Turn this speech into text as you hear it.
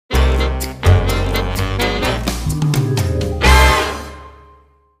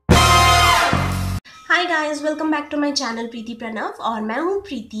Hi guys, welcome back to my channel प्रीति प्रणव। और मैं हूँ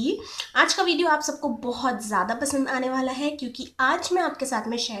प्रीति। आज का वीडियो आप सबको बहुत ज़्यादा पसंद आने वाला है क्योंकि आज मैं आपके साथ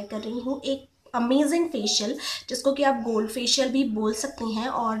में शेयर कर रही हूँ एक अमेजिंग फेशियल, जिसको कि आप गोल्ड फेशियल भी बोल सकते हैं।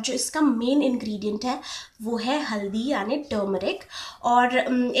 और जो इसका मेन इंग्रेडिएंट है वो है हल्दी यानी टर्मरिक। और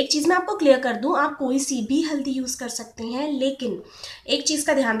एक चीज़ मैं आपको क्लियर कर दूं, आप कोई सी भी हल्दी यूज़ कर सकते हैं, लेकिन एक चीज़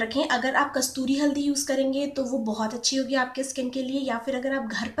का ध्यान रखें, अगर आप कस्तूरी हल्दी यूज़ करेंगे तो वो बहुत अच्छी होगी आपके स्किन के लिए, या फिर अगर आप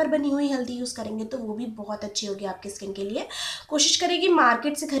घर पर बनी हुई हल्दी यूज़ करेंगे तो वो भी बहुत अच्छी होगी आपके स्किन के लिए। कोशिश करें कि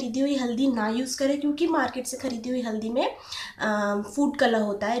मार्केट से खरीदी हुई हल्दी ना यूज़ करें, क्योंकि मार्केट से खरीदी हुई हल्दी में फूड कलर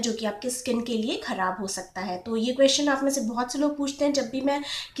होता है जो कि आपके स्किन के लिए ख़राब हो सकता है। तो ये क्वेश्चन आप में से बहुत से लोग पूछते हैं। जब भी मैं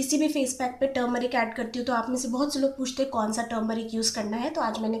किसी भी फेस पैक पे टर्मरिक ऐड करती हूँ तो आप में से बहुत से लोग पूछते हैं कौन सा टर्मरिक यूज़ करना है। तो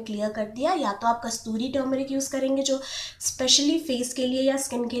आज मैंने क्लियर कर दिया, या तो आप कस्तूरी टर्मरिक यूज़ करेंगे जो स्पेशली फेस के लिए या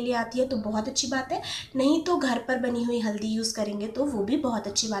स्किन के लिए आती है तो बहुत अच्छी बात है, नहीं तो घर पर बनी हुई हल्दी यूज़ करेंगे तो वो भी बहुत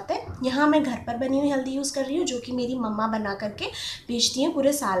अच्छी बात है। यहाँ मैं घर पर बनी हुई हल्दी यूज़ कर रही हूँ जो कि मेरी मम्मा बना करके बेचती हैं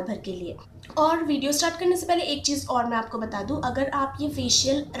पूरे साल भर के लिए। और वीडियो स्टार्ट करने से पहले एक चीज़ और मैं आपको बता दूं, अगर आप ये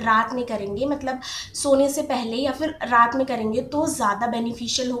फेशियल रात में करेंगे, मतलब सोने से पहले या फिर रात में करेंगे तो ज़्यादा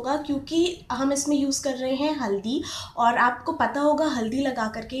बेनिफिशियल होगा, क्योंकि हम इसमें यूज़ कर रहे हैं हल्दी। और आपको पता होगा हल्दी लगा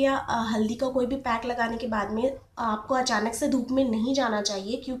करके या हल्दी का कोई भी पैक लगाने के बाद में आपको अचानक से धूप में नहीं जाना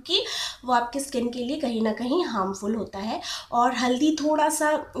चाहिए, क्योंकि वो आपके स्किन के लिए कहीं ना कहीं हार्मफुल होता है। और हल्दी थोड़ा सा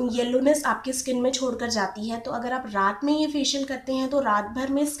येलोनेस आपके स्किन में छोड़कर जाती है। तो अगर आप रात में ये फेशियल करते हैं तो रात भर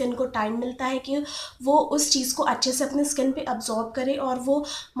में स्किन को टाइम मिलता है कि वो उस चीज़ को अच्छे से अपने स्किन पे अब्जॉर्ब करे, और वो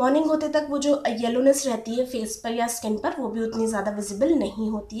मॉर्निंग होते तक वो जो येलोनेस रहती है फेस पर या स्किन पर वो भी उतनी ज़्यादा विजिबल नहीं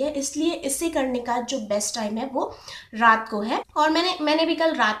होती है। इसलिए इसे करने का जो बेस्ट टाइम है वो रात को है। और मैंने भी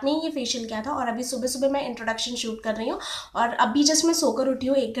कल रात में ही ये फेशियल किया था, और अभी सुबह सुबह मैं इंट्रोडक्शन शूट कर रही हूँ और अभी जस्ट मैं सोकर उठी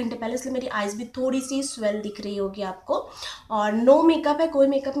हूँ 1 घंटे पहले, इसलिए मेरी आईज भी थोड़ी सी स्वेल दिख रही होगी आपको। और नो मेकअप है, कोई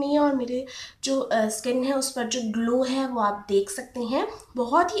मेकअप नहीं है, और मेरे जो स्किन है उस पर जो ग्लो है वो आप देख सकते हैं।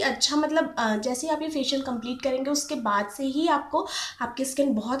 बहुत ही अच्छा, मतलब जैसे आप ये फेशियल कंप्लीट करेंगे उसके बाद से ही आपको आपकी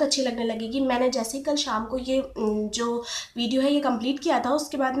स्किन बहुत अच्छी लगने लगेगी। मैंने जैसे ही कल शाम को ये जो वीडियो है ये कंप्लीट किया था,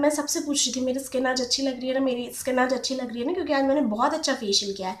 उसके बाद मैं सबसे पूछ रही थी मेरी स्किन आज अच्छी लग रही है ना, मेरी स्किन आज अच्छी लग रही है ना, क्योंकि आज मैंने बहुत अच्छा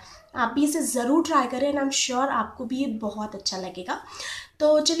फेशियल किया है। आप भी इसे ज़रूर ट्राई करें एंड आई एम श्योर आपको भी ये बहुत अच्छा लगेगा।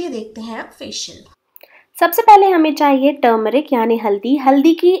 तो चलिए देखते हैं आप फेशियल। सबसे पहले हमें चाहिए टर्मरिक यानी हल्दी।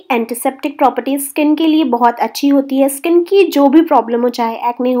 हल्दी की एंटीसेप्टिक प्रॉपर्टीज स्किन के लिए बहुत अच्छी होती है। स्किन की जो भी प्रॉब्लम हो, चाहे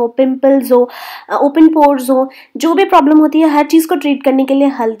एक्ने हो, पिंपल्स हो, ओपन पोर्स हो, जो भी प्रॉब्लम होती है हर चीज़ को ट्रीट करने के लिए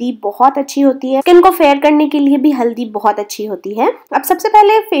हल्दी बहुत अच्छी होती है। स्किन को फेयर करने के लिए भी हल्दी बहुत अच्छी होती है। अब सबसे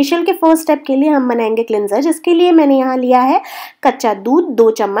पहले फेशियल के फर्स्ट स्टेप के लिए हम बनाएंगे क्लिनजर, जिसके लिए मैंने यहाँ लिया है कच्चा दूध 2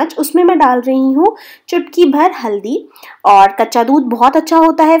 चम्मच। उसमें मैं डाल रही हूँ चुटकी भर हल्दी। और कच्चा दूध बहुत अच्छा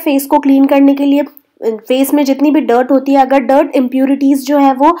होता है फेस को क्लीन करने के लिए। फेस में जितनी भी डर्ट होती है, अगर डर्ट इम्प्यूरिटीज़ जो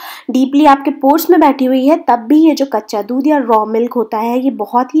है वो डीपली आपके पोर्स में बैठी हुई है, तब भी ये जो कच्चा दूध या रॉ मिल्क होता है ये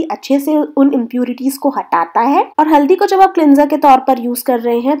बहुत ही अच्छे से उन इम्प्यूरिटीज़ को हटाता है। और हल्दी को जब आप क्लिंजर के तौर पर यूज़ कर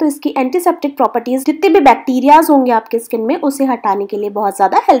रहे हैं तो इसकी एंटीसेप्टिक प्रॉपर्टीज, जितने भी बैक्टीरियाज होंगे आपके स्किन में, उसे हटाने के लिए बहुत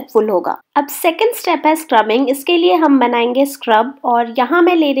ज़्यादा हेल्पफुल होगा। अब सेकेंड स्टेप है स्क्रबिंग। इसके लिए हम बनाएंगे स्क्रब, और यहाँ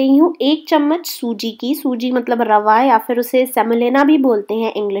मैं ले रही हूँ 1 चम्मच सूजी की। सूजी मतलब रवा, या फिर उसे सेमोलिना भी बोलते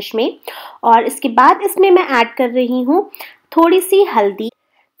हैं इंग्लिश में। और इसके बाद इसमें मैं ऐड कर रही हूँ थोड़ी सी हल्दी।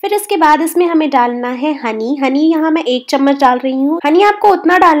 फिर इसके बाद इसमें हमें डालना है हनी। हनी यहाँ मैं 1 चम्मच डाल रही हूँ। हनी आपको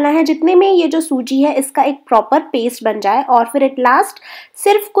उतना डालना है जितने में ये जो सूजी है इसका एक प्रॉपर पेस्ट बन जाए। और फिर एट लास्ट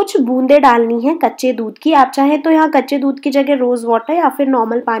सिर्फ कुछ बूंदे डालनी है कच्चे दूध की। आप चाहें तो यहाँ कच्चे दूध की जगह रोज वाटर या फिर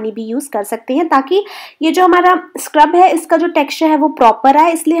नॉर्मल पानी भी यूज कर सकते हैं, ताकि ये जो हमारा स्क्रब है इसका जो टेक्सचर है वो प्रॉपर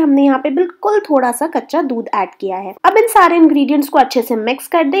आए। इसलिए हमने यहाँ पे बिल्कुल थोड़ा सा कच्चा दूध ऐड किया है। अब इन सारे इंग्रेडिएंट्स को अच्छे से मिक्स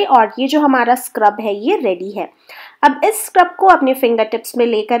कर दे, और ये जो हमारा स्क्रब है ये रेडी है। अब इस स्क्रब को अपने फिंगर टिप्स में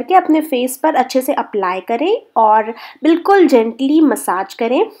लेकर के अपने फेस पर अच्छे से अप्लाई करें और बिल्कुल जेंटली मसाज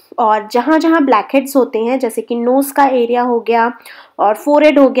करें। और जहाँ जहाँ ब्लैक हेड्स होते हैं, जैसे कि नोज़ का एरिया हो गया और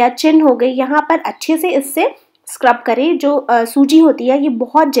फोरहेड हो गया, चिन हो गई, यहाँ पर अच्छे से इससे स्क्रब करें। जो सूजी होती है ये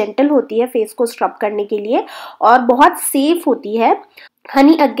बहुत जेंटल होती है फेस को स्क्रब करने के लिए, और बहुत सेफ होती है।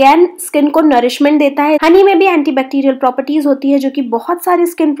 हनी अगेन स्किन को नरिशमेंट देता है। हनी में भी एंटीबैक्टीरियल प्रॉपर्टीज होती है जो कि बहुत सारी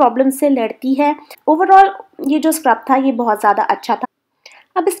स्किन प्रॉब्लम से लड़ती है। ओवरऑल ये जो स्क्रब था ये बहुत ज़्यादा अच्छा था।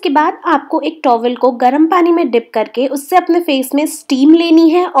 अब इसके बाद आपको एक टॉवल को गर्म पानी में डिप करके उससे अपने फेस में स्टीम लेनी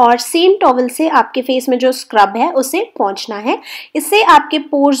है, और सेम टॉवल से आपके फेस में जो स्क्रब है उसे पोंछना है। इससे आपके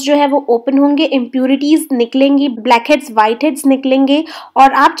पोर्स जो है वो ओपन होंगे, इम्प्यूरिटीज निकलेंगी, ब्लैक हेड्स, वाइट हेड्स निकलेंगे।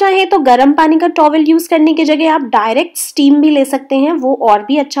 और आप चाहें तो गर्म पानी का टॉवल यूज़ करने की जगह आप डायरेक्ट स्टीम भी ले सकते हैं, वो और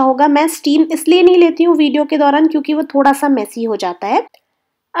भी अच्छा होगा। मैं स्टीम इसलिए नहीं लेती हूँ वीडियो के दौरान क्योंकि वो थोड़ा सा मेसी हो जाता है।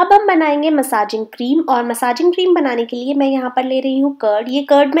 अब हम बनाएंगे मसाजिंग क्रीम, और मसाजिंग क्रीम बनाने के लिए मैं यहाँ पर ले रही हूँ कर्ड। ये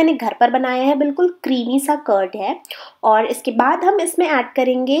कर्ड मैंने घर पर बनाया है, बिल्कुल क्रीमी सा कर्ड है। और इसके बाद हम इसमें ऐड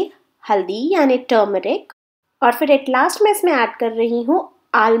करेंगे हल्दी यानी टर्मरिक, और फिर एट लास्ट मैं इसमें ऐड कर रही हूँ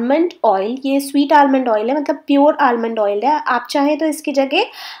आलमंड ऑयल। ये स्वीट आलमंड ऑयल है, मतलब प्योर आलमंड ऑयल है। आप चाहें तो इसकी जगह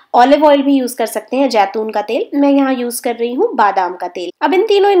ऑलिव ऑयल भी यूज़ कर सकते हैं, जैतून का तेल। मैं यहाँ यूज़ कर रही हूँ बादाम का तेल। अब इन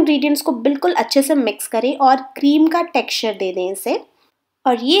तीनों इंग्रेडिएंट्स को बिल्कुल अच्छे से मिक्स करें और क्रीम का टेक्सचर दे दें इसे,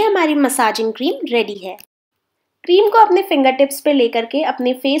 और ये हमारी मसाजिंग क्रीम रेडी है। क्रीम को अपने फिंगर टिप्स पे लेकर के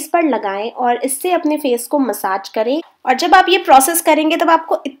अपने फेस पर लगाएं और इससे अपने फेस को मसाज करें। और जब आप ये प्रोसेस करेंगे तब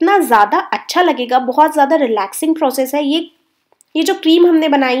आपको इतना ज़्यादा अच्छा लगेगा, बहुत ज़्यादा रिलैक्सिंग प्रोसेस है। ये जो क्रीम हमने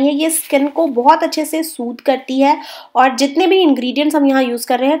बनाई है ये स्किन को बहुत अच्छे से सूद करती है। और जितने भी इंग्रेडिएंट्स हम यहाँ यूज़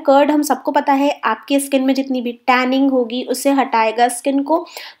कर रहे हैं, कर्ड हम सबको पता है आपके स्किन में जितनी भी टैनिंग होगी उसे हटाएगा, स्किन को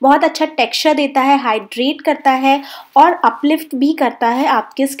बहुत अच्छा टेक्सचर देता है, हाइड्रेट करता है और अपलिफ्ट भी करता है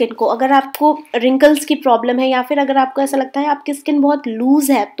आपके स्किन को। अगर आपको रिंकल्स की प्रॉब्लम है या फिर अगर आपको ऐसा लगता है आपकी स्किन बहुत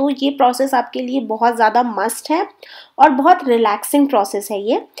लूज़ है, तो ये प्रोसेस आपके लिए बहुत ज़्यादा मस्ट है और बहुत रिलैक्सिंग प्रोसेस है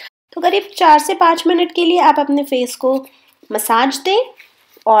ये। तो करीब 4 से 5 मिनट के लिए आप अपने फेस को मसाज दें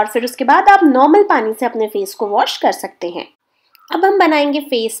और फिर उसके बाद आप नॉर्मल पानी से अपने फेस को वॉश कर सकते हैं। अब हम बनाएंगे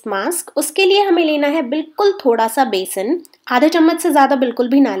फेस मास्क। उसके लिए हमें लेना है बिल्कुल थोड़ा सा बेसन, आधे चम्मच से ज़्यादा बिल्कुल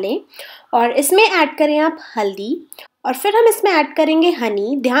भी ना लें, और इसमें ऐड करें आप हल्दी, और फिर हम इसमें ऐड करेंगे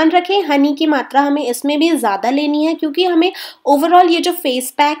हनी। ध्यान रखें हनी की मात्रा हमें इसमें भी ज़्यादा लेनी है, क्योंकि हमें ओवरऑल ये जो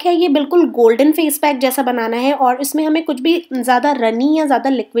फेस पैक है ये बिल्कुल गोल्डन फेस पैक जैसा बनाना है और इसमें हमें कुछ भी ज़्यादा रनी या ज़्यादा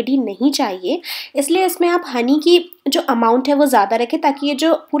लिक्विडी नहीं चाहिए। इसलिए इसमें आप हनी की जो अमाउंट है वो ज़्यादा रखें, ताकि ये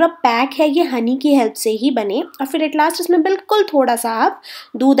जो पूरा पैक है ये हनी की हेल्प से ही बने। और फिर एट लास्ट इसमें बिल्कुल थोड़ा सा आप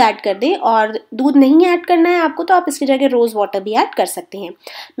दूध ऐड कर दें, और दूध नहीं ऐड करना है आपको तो आप इसकी जगह रोज़ वाटर भी ऐड कर सकते हैं।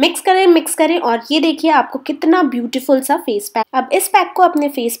 मिक्स करें और ये देखिए आपको कितना ब्यूटीफुल सा फेस पैक। अब इस पैक को अपने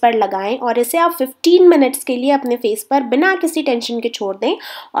फेस पर लगाएं और इसे आप 15 मिनट्स के लिए अपने फेस पर बिना किसी टेंशन के छोड़ दें,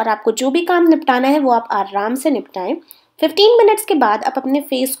 और आपको जो भी काम निपटाना है वो आप आराम से निपटाएं। 15 मिनट्स के बाद आप अपने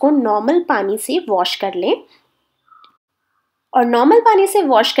फेस को नॉर्मल पानी से वॉश कर लें, और नॉर्मल पानी से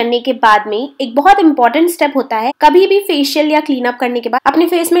वॉश करने के बाद में एक बहुत इंपॉर्टेंट स्टेप होता है, कभी भी फेशियल या क्लीन अप करने के बाद अपने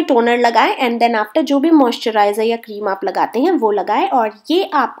फेस में टोनर लगाएं एंड देन आफ्टर जो भी मॉइस्चराइजर या क्रीम आप लगाते हैं वो लगाएं, और ये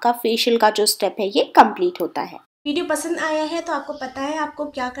आपका फेशियल का जो स्टेप है ये कंप्लीट होता है। वीडियो पसंद आया है तो आपको पता है आपको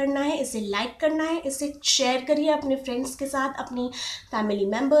क्या करना है, इसे लाइक करना है, इसे शेयर करिए अपने फ्रेंड्स के साथ, अपनी फैमिली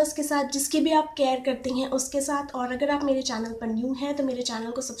मेम्बर्स के साथ, जिसकी भी आप केयर करते हैं उसके साथ। और अगर आप मेरे चैनल पर न्यू हैं तो मेरे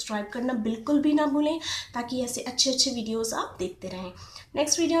चैनल को सब्सक्राइब करना बिल्कुल भी ना भूलें, ताकि ऐसे अच्छे अच्छे वीडियोज़ आप देखते रहें।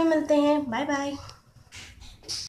 नेक्स्ट वीडियो में मिलते हैं, बाय बाय।